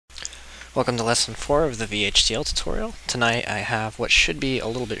Welcome to lesson 4 of the VHDL tutorial. Tonight I have what should be a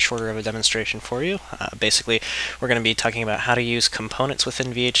little bit shorter of a demonstration for you. Basically, we're going to be talking about how to use components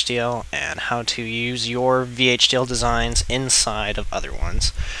within VHDL and how to use your VHDL designs inside of other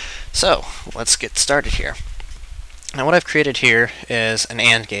ones. So, let's get started here. Now what I've created here is an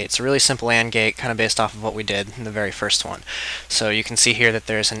AND gate. It's a really simple AND gate, kind of based off of what we did in the very first one. So you can see here that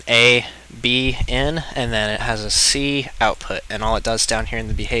there's an A, B in, and then it has a C output. And all it does down here in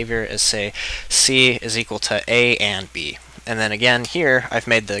the behavior is say C is equal to A and B. And then again here, I've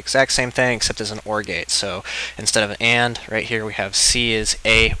made the exact same thing except as an OR gate. So instead of an AND, right here we have C is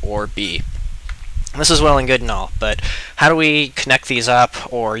A or B. This is well and good and all, but how do we connect these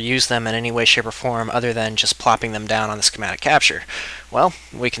up or use them in any way, shape, or form other than just plopping them down on the schematic capture? Well,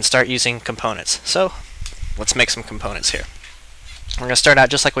 we can start using components. So let's make some components here. We're going to start out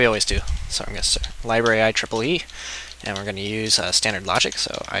just like we always do. So I'm going to start library IEEE, and we're going to use standard logic.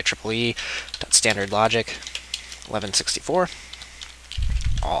 So IEEE.standardLogic 1164,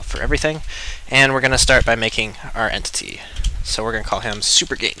 all for everything. And we're going to start by making our entity. So we're going to call him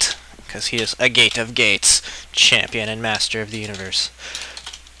SuperGate, because he is a gate of gates, champion and master of the universe.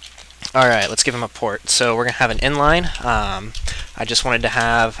 Alright, let's give him a port. So we're going to have an inline. I just wanted to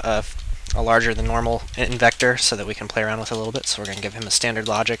have a larger than normal in vector so that we can play around with it a little bit. So we're going to give him a standard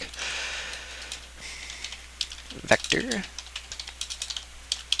logic vector.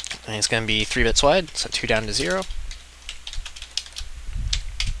 And it's going to be 3 bits wide, so 2 down to 0.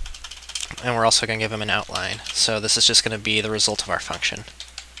 And we're also going to give him an outline. So this is just going to be the result of our function.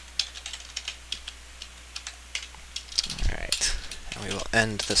 We will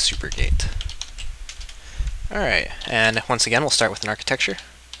end the SuperGate. Alright, and once again we'll start with an architecture.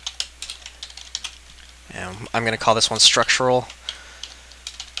 And I'm going to call this one structural.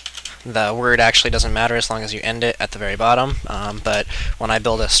 The word actually doesn't matter as long as you end it at the very bottom, but when I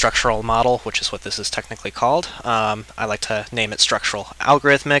build a structural model, which is what this is technically called, I like to name it structural.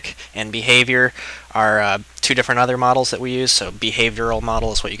 Algorithmic and behavior are two different other models that we use. So behavioral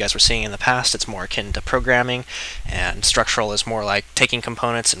model is what you guys were seeing in the past. It's more akin to programming, and structural is more like taking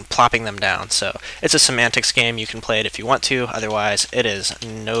components and plopping them down. So it's a semantics game. You can play it if you want to, otherwise it is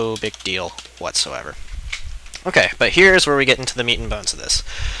no big deal whatsoever. Okay, but here's where we get into the meat and bones of this.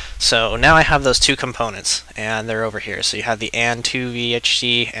 So now I have those two components, and they're over here. So you have the AND2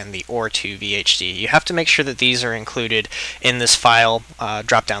 VHD and the OR2 VHD. You have to make sure that these are included in this file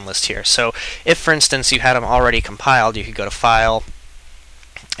drop-down list here. So if, for instance, you had them already compiled, you could go to File,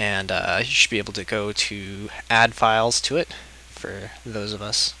 and you should be able to go to Add Files to it for those of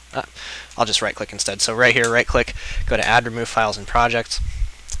us. I'll just right-click instead. So right here, right-click, go to Add, Remove Files and Projects.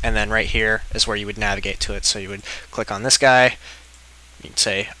 And then right here is where you would navigate to it. So you would click on this guy, you'd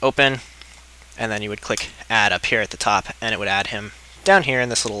say open, and then you would click add up here at the top, and it would add him down here in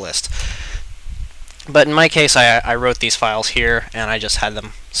this little list. But in my case, I wrote these files here, and I just had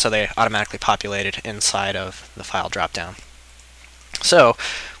them so they automatically populated inside of the file dropdown. So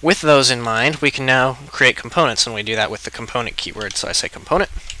with those in mind, we can now create components, and we do that with the component keyword. So I say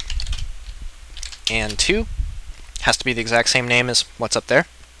component, and 2 has to be the exact same name as what's up there.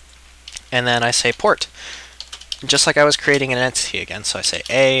 And then I say port, just like I was creating an entity again. So I say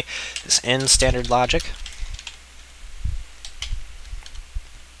A is in standard logic,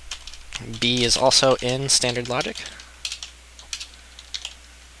 B is also in standard logic,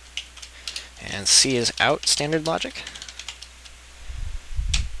 and C is out standard logic.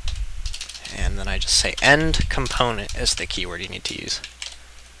 And then I just say end component is the keyword you need to use.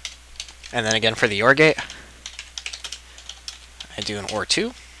 And then again for the OR gate, I do an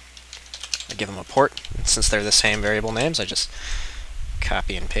OR2. I give them a port. And since they're the same variable names, I just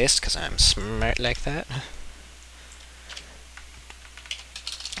copy and paste because I'm smart like that.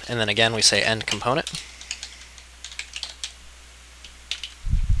 And then again we say end component.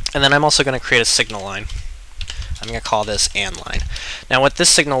 And then I'm also going to create a signal line. I'm going to call this AND line. Now what this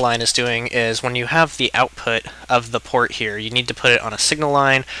signal line is doing is when you have the output of the port here, you need to put it on a signal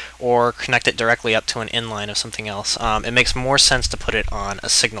line or connect it directly up to an inline of something else. It makes more sense to put it on a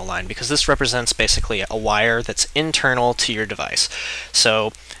signal line because this represents basically a wire that's internal to your device.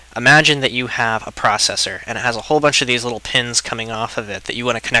 So imagine that you have a processor and it has a whole bunch of these little pins coming off of it that you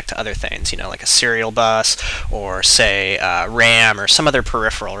want to connect to other things, you know, like a serial bus or say RAM or some other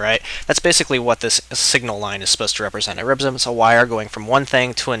peripheral, right? That's basically what this signal line is supposed to represent. It represents a wire going from one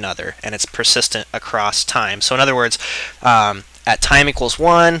thing to another, and it's persistent across time. So in other words, at time equals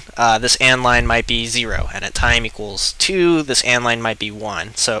 1, this and line might be 0, and at time equals 2, this and line might be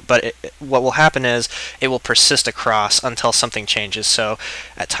 1. So, but what will happen is it will persist across until something changes. So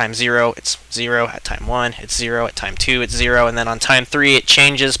at time 0, it's 0, at time 1, it's 0, at time 2, it's 0, and then on time 3, it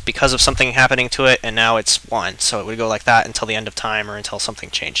changes because of something happening to it, and now it's 1. So it would go like that until the end of time or until something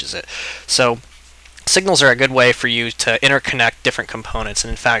changes it. So signals are a good way for you to interconnect different components,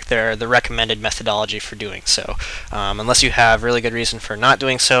 and in fact they're the recommended methodology for doing so. Unless you have really good reason for not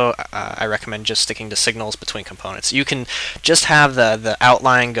doing so, I recommend just sticking to signals between components. You can just have the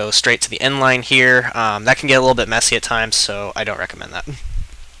outline go straight to the inline here. That can get a little bit messy at times, so I don't recommend that.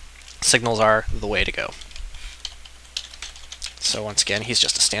 Signals are the way to go. So once again, he's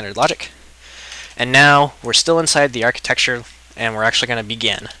just a standard logic. And now we're still inside the architecture, and we're actually going to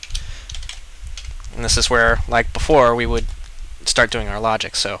begin. And this is where, like before, we would start doing our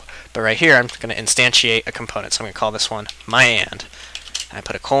logic. But right here, I'm going to instantiate a component. So I'm going to call this one my and. I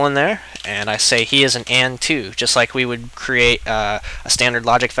put a colon there, and I say he is an and too, just like we would create a standard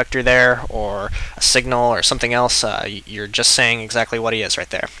logic vector there, or a signal, or something else. You're just saying exactly what he is right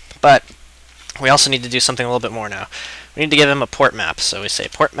there. But we also need to do something a little bit more now. We need to give him a port map. So we say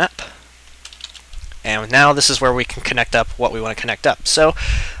port map. And now this is where we can connect up what we want to connect up. So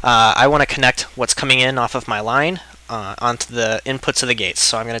I want to connect what's coming in off of my line onto the inputs of the gates.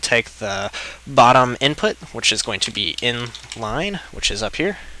 So I'm going to take the bottom input, which is going to be inline, which is up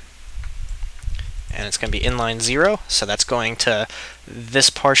here. And it's going to be inline 0, so that's going to this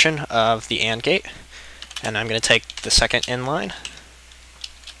portion of the AND gate. And I'm going to take the second inline.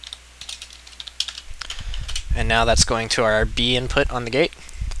 And now that's going to our B input on the gate.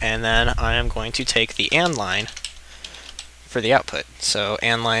 And then I am going to take the AND line for the output. So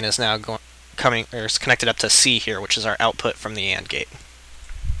AND line is now is connected up to C here, which is our output from the AND gate.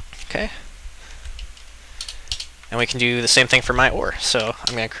 Okay. And we can do the same thing for my OR. So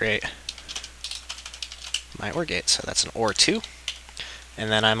I'm going to create my OR gate. So that's an OR 2.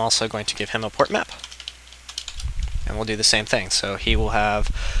 And then I'm also going to give him a port map. And we'll do the same thing. So he will have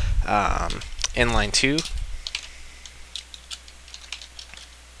inline 2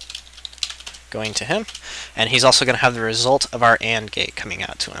 going to him, and he's also going to have the result of our AND gate coming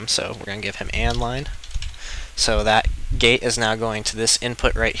out to him. So we're going to give him AND line. So that gate is now going to this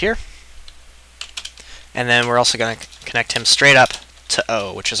input right here, and then we're also going to connect him straight up to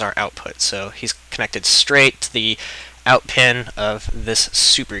O, which is our output. So he's connected straight to the out pin of this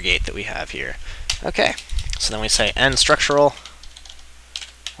super gate that we have here. Okay, so then we say end structural,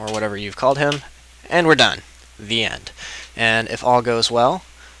 or whatever you've called him, and we're done. The end. And if all goes well,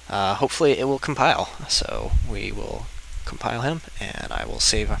 hopefully it will compile. So we will compile him, and I will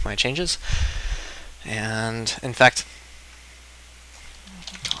save my changes. And in fact,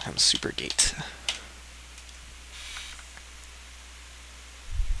 call him Supergate.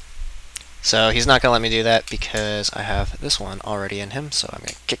 So he's not going to let me do that because I have this one already in him. So I'm going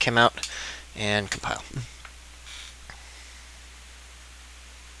to kick him out and compile.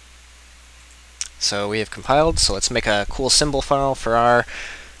 So we have compiled. So let's make a cool symbol file for our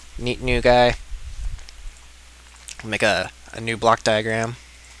neat new guy. Make a new block diagram.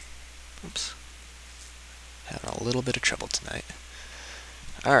 Oops. Having a little bit of trouble tonight.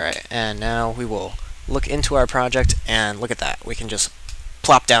 Alright, and now we will look into our project, and look at that. We can just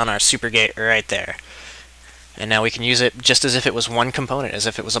plop down our supergate right there. And now we can use it just as if it was one component, as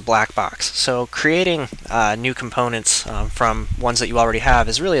if it was a black box. So creating new components from ones that you already have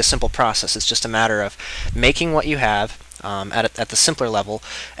is really a simple process. It's just a matter of making what you have at the simpler level,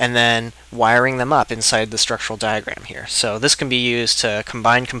 and then wiring them up inside the structural diagram here. So this can be used to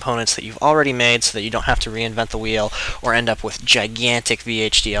combine components that you've already made so that you don't have to reinvent the wheel or end up with gigantic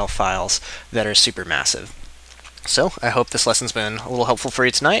VHDL files that are super massive. So I hope this lesson's been a little helpful for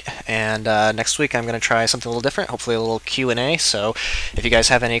you tonight, and next week I'm going to try something a little different, hopefully a little Q&A. So if you guys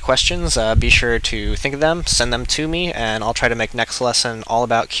have any questions, be sure to think of them, send them to me, and I'll try to make next lesson all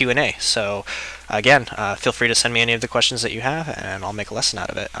about Q&A. So again, feel free to send me any of the questions that you have, and I'll make a lesson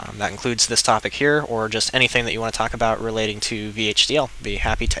out of it. That includes this topic here, or just anything that you want to talk about relating to VHDL. Be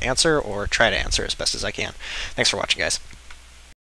happy to answer, or try to answer as best as I can. Thanks for watching, guys.